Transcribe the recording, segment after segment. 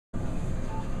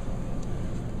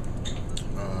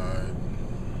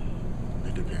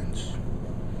depends.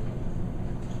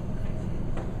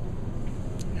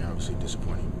 Yeah, obviously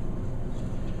disappointing,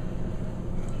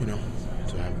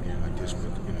 to have a game like this,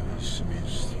 but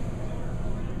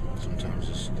sometimes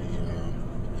it's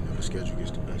the schedule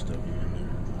gets the best of you, and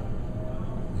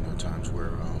there, times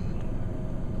where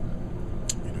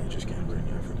you just can't bring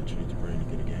the effort that you need to bring to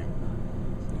get a game.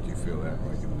 Did you feel that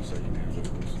like in the second half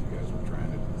of this, you guys were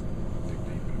trying to dig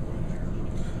deep and win there?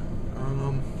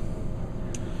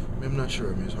 I'm not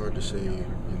sure. It's hard to say,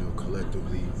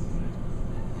 collectively,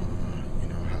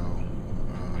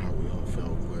 how we all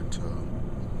felt, but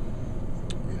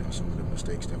some of the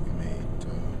mistakes that we made,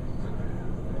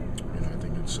 I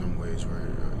think in some ways were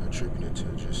attributed to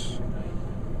just,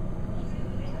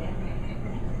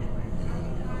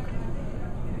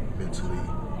 mentally,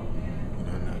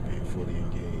 not being fully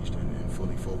engaged and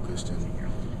fully focused, and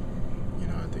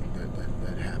I think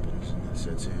that happens and that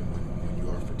sets in when you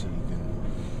are fatigued, and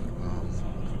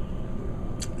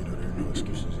there are no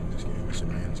excuses in this game. It's a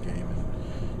man's game, and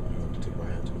we have to tip our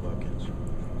hat to the Bobcats.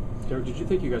 Derek, did you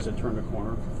think you guys had turned a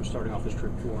corner for starting off this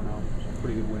trip 4-0?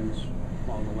 Pretty good wins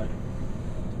along the way.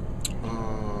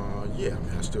 Yeah,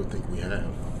 I still think we have.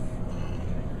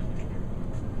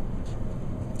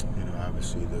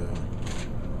 Obviously the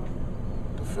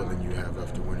feeling you have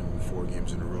after winning 4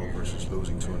 games in a row versus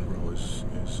losing 2 in a row is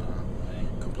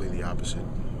completely opposite.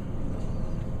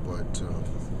 But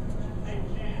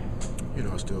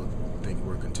I still think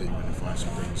we're continuing to find some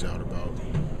things out about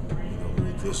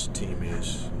who this team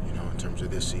is, in terms of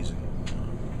this season.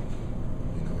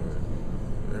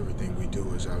 Everything we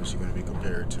do is obviously going to be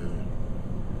compared to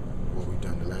what we've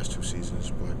done the last 2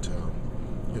 seasons, but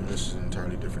this is an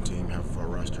entirely different team. Half of our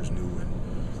roster's new, and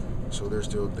so there's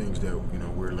still things that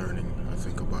we're learning, I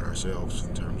think, about ourselves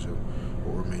in terms of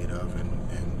what we're made of, and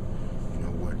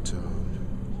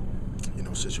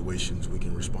what situations we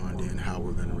can respond in, how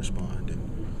we're going to respond, and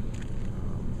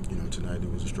tonight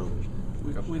it was a struggle.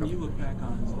 When you look back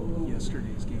on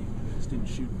yesterday's game, you guys didn't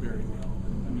shoot very well.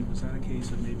 Was that a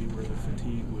case of maybe where the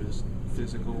fatigue was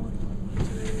physical and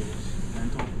today was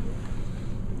mental?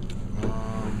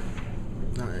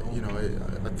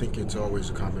 I think it's always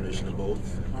a combination of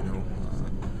both.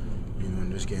 In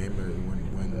this game,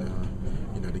 when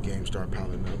the games start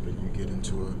piling up and you get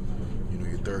into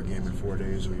your 3rd game in 4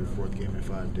 days or your 4th game in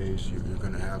 5 days, you're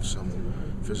going to have some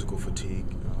physical fatigue,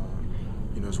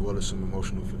 as well as some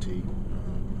emotional fatigue.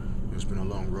 It's been a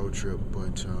long road trip,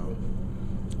 but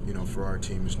for our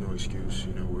team, it's no excuse.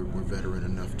 We're veteran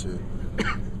enough to,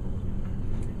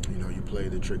 you play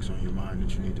the tricks on your mind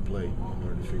that you need to play in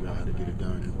order to figure out how to get it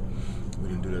done. And we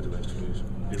didn't do that the last 2 days.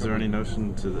 Is there any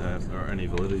notion to that, or any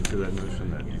validity to that notion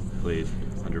that you've played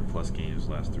 100+ games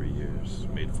the last 3 years,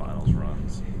 made finals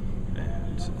runs,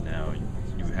 and now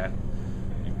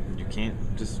you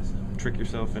can't just trick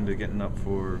yourself into getting up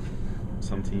for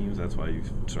some teams? That's why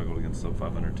you've struggled against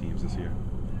sub-500 teams this year?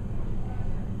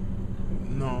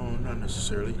 No, not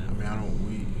necessarily.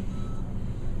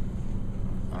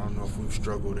 I don't know if we've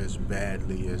struggled as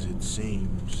badly as it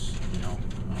seems.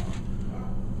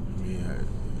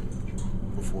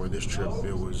 Before this trip,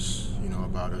 it was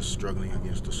about us struggling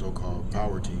against the so-called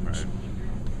power teams. Right.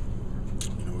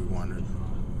 We won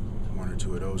 1 or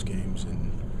 2 of those games,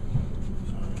 and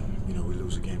we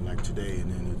lose a game like today,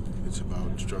 and then it's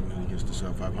about struggling against the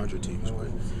sub-500 teams.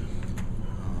 But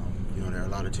there are a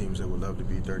lot of teams that would love to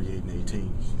be 38 and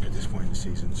 18 at this point in the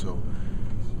season. So,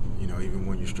 even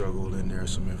when you struggle and there are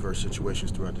some adverse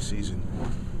situations throughout the season,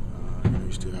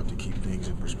 you still have to keep things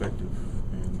in perspective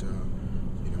and,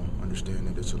 understand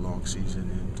that it's a long season,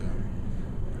 and,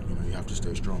 you have to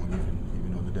stay strong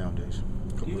even on the down days.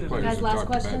 Players Guys, have last talked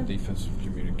question? about defensive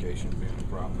communication being a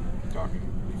problem. Talking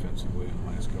defensively in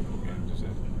the last couple of games, is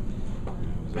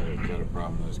that a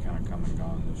problem that's kind of come and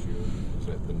gone this year? Is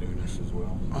that the newness as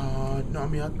well? No,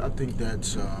 I think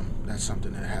that's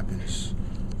something that happens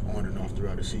on and off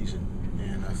throughout the season,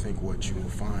 and I think what you will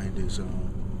find is,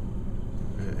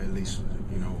 at least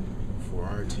for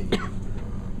our team,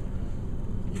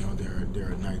 there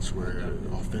are nights where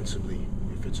offensively,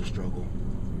 if it's a struggle,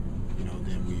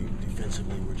 then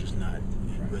defensively we're just not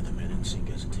in rhythm and in sync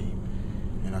as a team.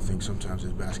 And I think sometimes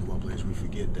as basketball players we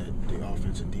forget that the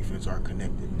offense and defense are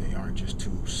connected. They aren't just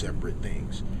 2 separate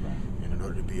things. Right. And in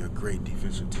order to be a great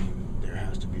defensive team, there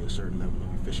has to be a certain level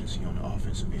of efficiency on the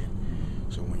offensive end.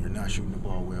 So when you're not shooting the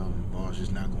ball well and the ball's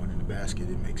just not going in the basket,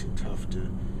 it makes it tough to,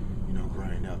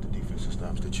 grind out the defensive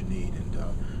stops that you need. And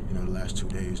the last 2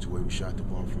 days, the way we shot the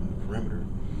ball from the perimeter,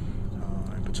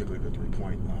 and particularly the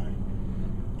 3-point line,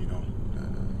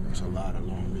 it's a lot of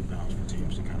long rebounds for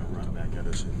teams to kind of run back at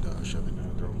us and shove it down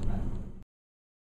the throat.